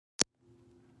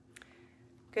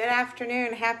Good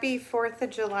afternoon. Happy 4th of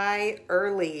July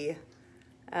early.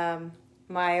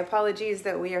 My apologies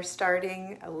that we are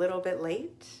starting a little bit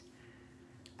late.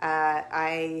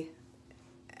 I'm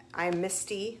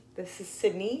Misty. This is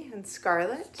Sydney and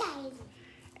Scarlett.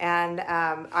 And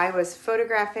I was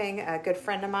photographing a good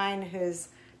friend of mine who's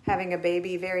having a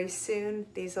baby very soon.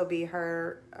 These will be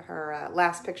her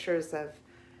last pictures of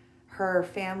her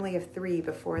family of 3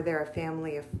 before they're a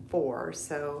family of 4.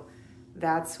 So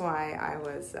that's why I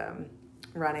was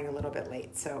running a little bit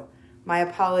late. So my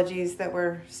apologies that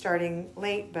we're starting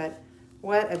late, but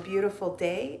what a beautiful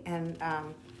day. And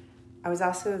I was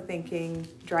also thinking,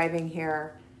 driving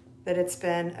here, that it's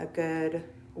been a good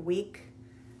week.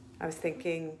 I was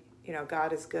thinking,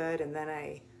 God is good. And then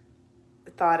I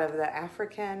thought of the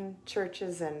African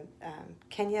churches in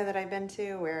Kenya that I've been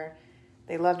to, where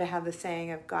they love to have the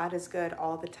saying of God is good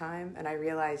all the time. And I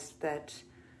realized that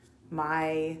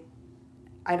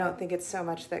I don't think it's so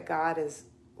much that God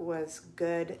was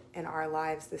good in our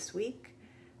lives this week,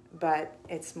 but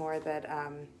it's more that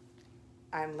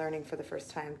I'm learning for the first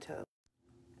time to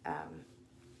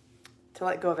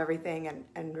let go of everything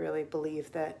and really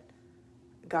believe that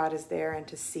God is there and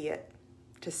to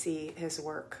see His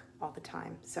work all the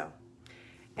time. So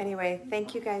anyway,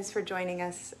 thank you guys for joining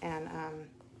us, and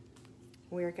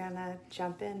we're going to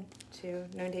jump into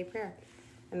Noonday prayer.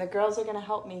 And the girls are going to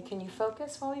help me. Can you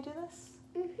focus while we do this?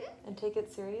 Mm-hmm. And take it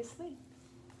seriously?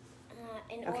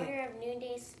 In order of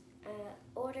Noonday's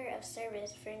order of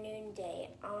service for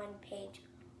Noonday on page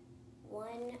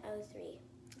 103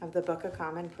 of the Book of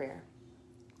Common Prayer.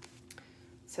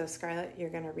 So Scarlett, you're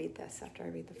going to read this after I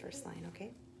read the first line,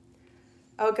 okay?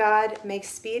 O God, make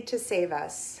speed to save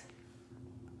us.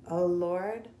 O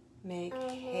Lord, make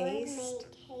haste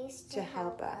to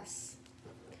help us.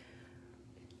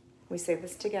 We say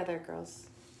this together, girls.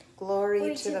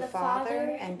 Glory to the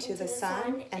Father, and to the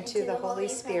Son, and to the Holy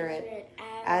Spirit,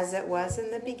 as it was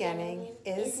in the beginning,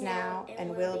 is now,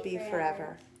 and will be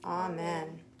forever.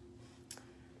 Amen.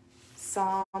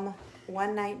 Psalm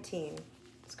 119.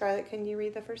 Scarlett, can you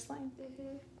read the first line?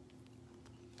 Mm-hmm.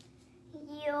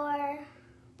 Your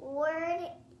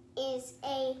word is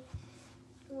a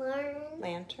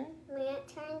lantern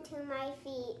to my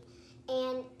feet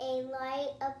and a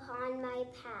light upon my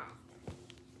path.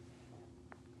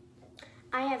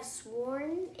 I have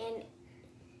sworn and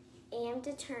am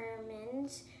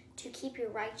determined to keep your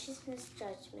righteousness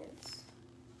judgments.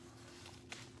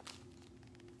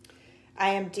 I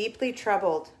am deeply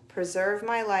troubled. Preserve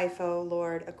my life, O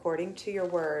Lord, according to your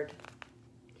word.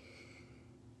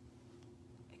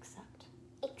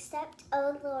 Accept,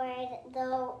 O Lord,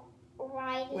 the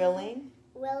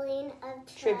willing of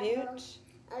tribute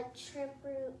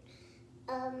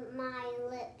of my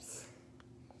lips,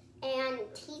 and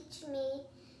teach me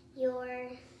your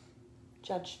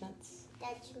judgments.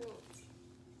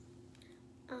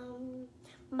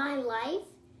 My life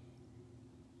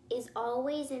is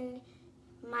always in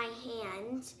my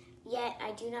hand, yet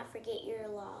I do not forget your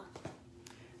law.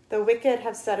 The wicked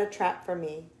have set a trap for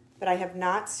me, but I have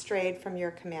not strayed from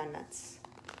your commandments.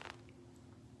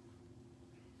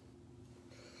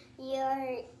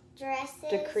 Your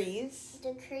decrees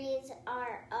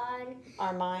are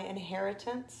my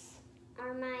inheritance.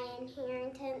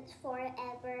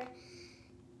 Forever.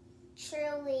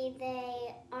 Truly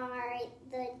they are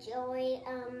the joy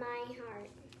of my heart.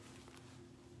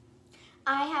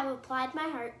 I have applied my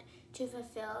heart to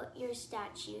fulfill your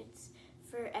statutes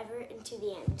forever and to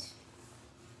the end.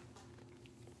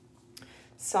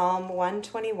 Psalm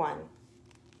 121.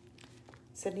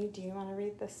 Sydney, do you want to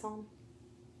read this psalm?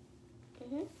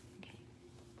 Mm-hmm. Okay.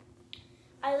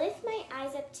 I lift my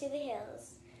eyes up to the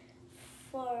hills,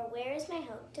 for where is my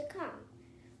hope to come?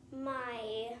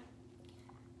 My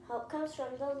hope comes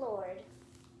from the Lord,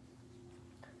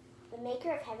 the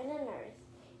maker of heaven and earth.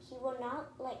 He will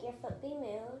not let your foot be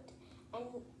moved,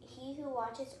 and he who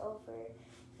watches over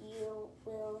you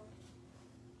will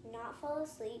not fall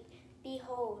asleep.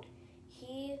 Behold,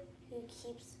 he who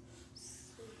keeps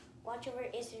watch over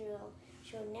Israel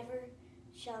shall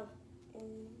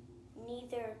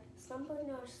neither slumber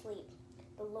nor sleep.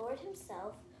 The Lord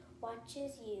himself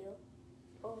watches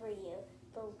over you.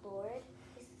 The Lord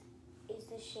is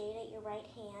the shade at your right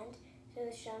hand, so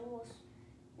the sun will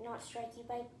not strike you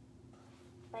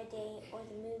by day or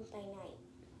the moon by night.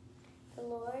 The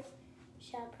Lord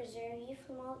shall preserve you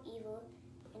from all evil,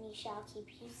 and he shall keep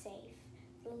you safe.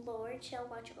 The Lord shall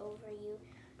watch over you.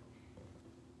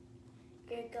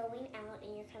 You're going out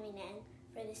and you're coming in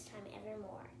for this time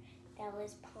evermore. That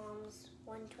was Psalms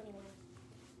 121.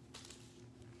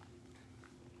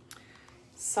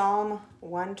 Psalm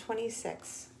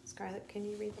 126. Scarlett, can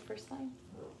you read the first line?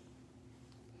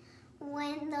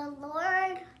 When the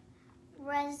Lord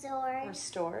restored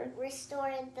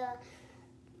the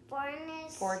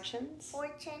fortune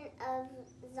of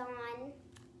Zion,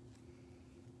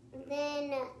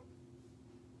 then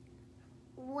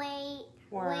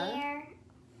were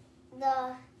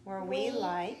we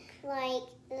like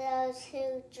those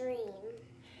who dream.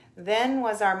 Then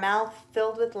was our mouth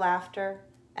filled with laughter,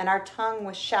 and our tongue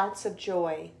with shouts of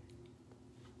joy.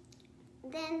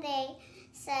 Then they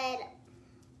said,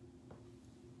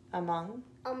 Among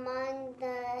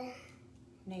the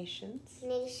nations,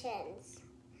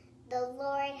 the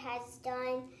Lord has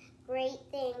done great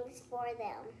things for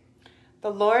them. The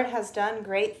Lord has done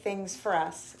great things for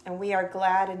us, and we are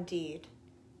glad indeed.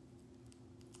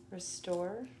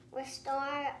 Restore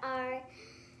our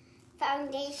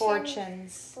foundation,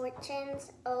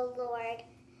 fortunes, O Lord,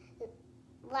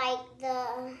 like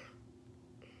the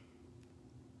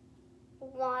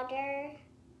water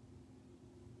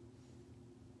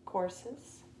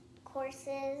courses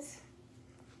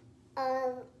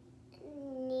of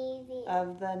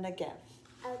the Negev.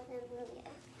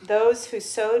 Those who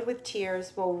sowed with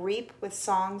tears will reap with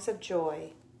songs of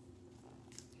joy.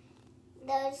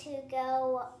 Those who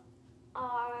go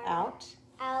out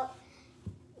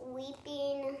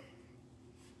weeping,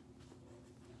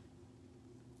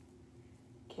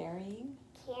 carrying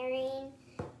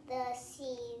the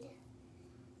seed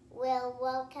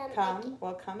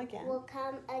will come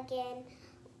again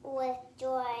with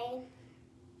joy,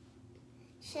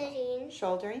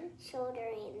 shouldering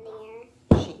their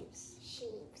sheaves.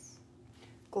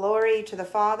 Glory to the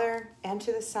Father, and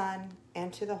to the Son,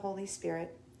 and to the Holy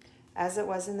Spirit, as it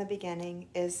was in the beginning,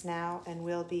 is now, and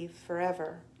will be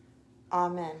forever.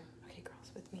 Amen. Okay,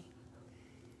 girls, with me.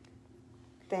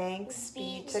 Thanks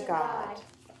be to God.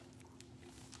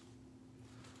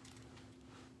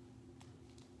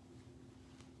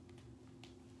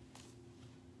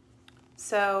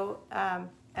 So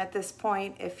at this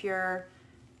point, if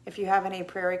you have any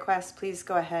prayer requests, please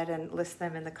go ahead and list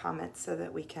them in the comments so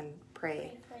that we can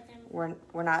pray. We're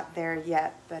not there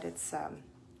yet, but it's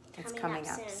coming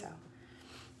up. Soon.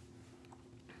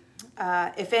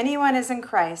 So, if anyone is in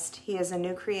Christ, he is a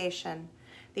new creation.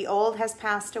 The old has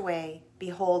passed away.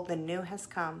 Behold, the new has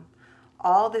come.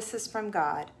 All this is from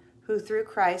God, who through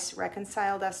Christ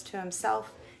reconciled us to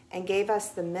himself and gave us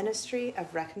the ministry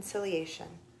of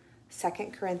reconciliation.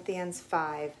 2 Corinthians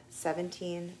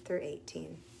 5:17 through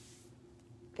 18.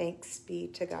 Thanks be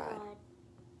to God.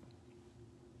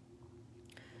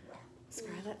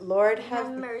 Scarlett, Lord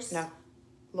have mercy. No.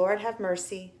 Lord have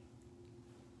mercy.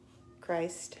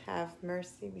 Christ have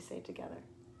mercy. We say it together.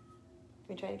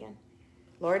 Can we try it again?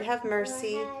 Lord have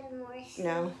mercy. Lord have mercy.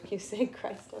 No, you say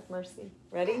Christ have mercy.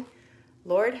 Ready?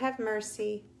 Lord have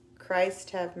mercy.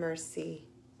 Christ have mercy.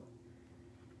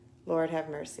 Lord have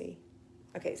mercy.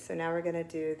 Okay, so now we're going to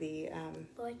do the...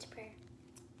 Lord's Prayer.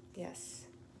 Yes.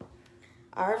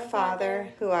 Our Father,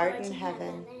 who art in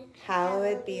heaven,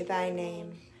 hallowed be thy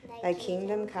name. Thy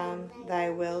kingdom come, thy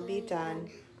will be done,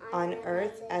 on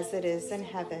earth as it is in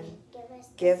heaven.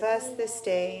 Give us this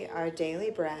day our daily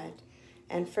bread,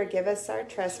 and forgive us our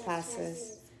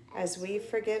trespasses, as we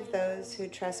forgive those who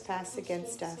trespass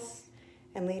against us.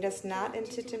 And lead us not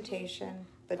into temptation,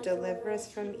 but deliver us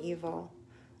from evil.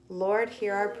 Lord,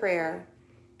 hear our prayer,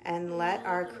 and let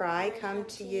our cry come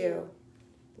to you.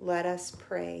 Let us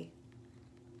pray.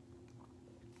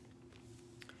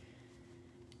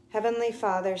 Heavenly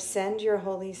Father, send your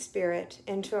Holy Spirit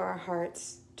into our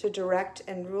hearts to direct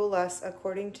and rule us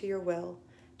according to your will,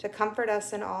 to comfort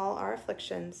us in all our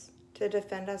afflictions, to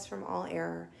defend us from all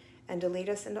error, and to lead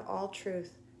us into all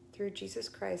truth through Jesus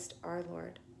Christ our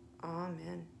Lord.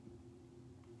 Amen.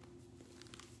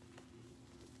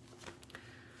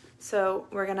 So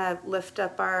we're going to lift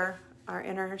up our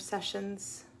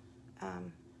intercessions.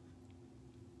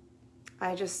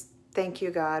 I just thank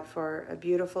you, God, for a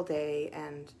beautiful day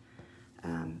and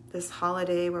this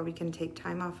holiday where we can take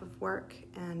time off of work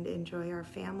and enjoy our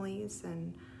families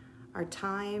and our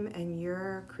time and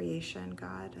your creation,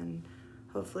 God, and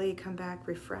hopefully come back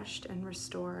refreshed and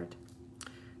restored.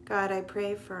 God, I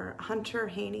pray for Hunter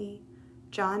Haney,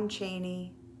 John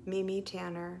Cheney, Mimi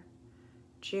Tanner,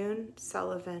 June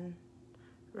Sullivan,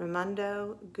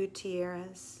 Raimundo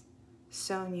Gutierrez,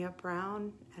 Sonia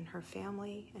Brown and her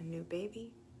family and new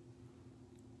baby.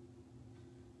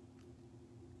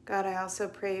 God, I also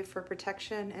pray for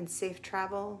protection and safe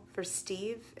travel for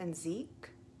Steve and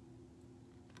Zeke.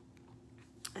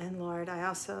 And Lord, I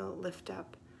also lift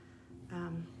up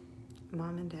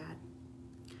Mom and Dad.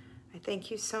 I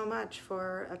thank you so much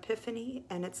for Epiphany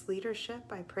and its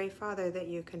leadership. I pray, Father, that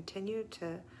you continue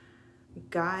to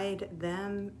guide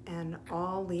them and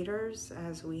all leaders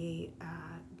as we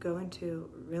go into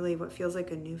really what feels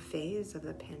like a new phase of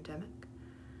the pandemic.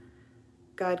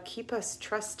 God, keep us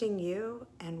trusting you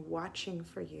and watching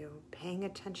for you, paying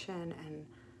attention and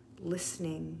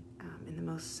listening in the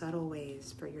most subtle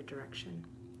ways for your direction.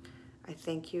 I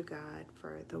thank you, God,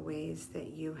 for the ways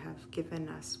that you have given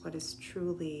us what is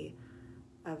truly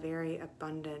a very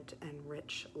abundant and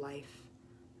rich life.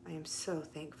 I am so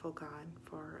thankful, God,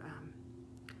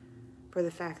 for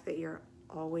the fact that you're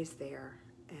always there.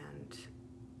 And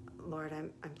Lord,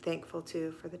 I'm thankful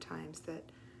too for the times that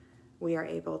we are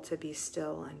able to be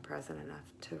still and present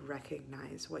enough to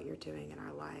recognize what you're doing in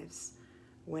our lives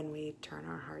when we turn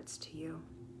our hearts to you.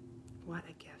 What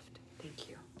a gift. Thank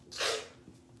you.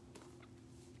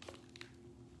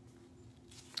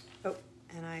 Oh,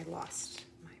 and I lost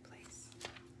my place.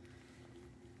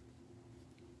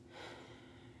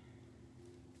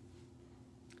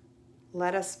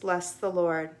 Let us bless the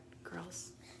Lord,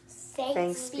 girls.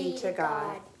 Thanks be to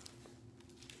God.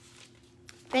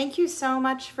 Thank you so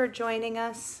much for joining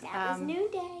us. That was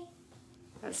Noonday.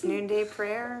 That's Noonday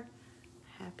prayer.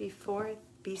 Happy 4th.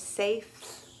 Be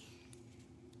safe.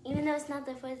 Even though it's not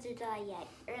the 4th of July yet.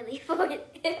 Early 4th.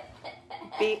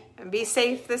 Be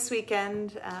safe this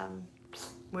weekend.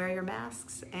 Wear your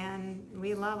masks, and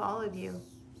we love all of you.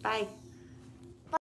 Bye.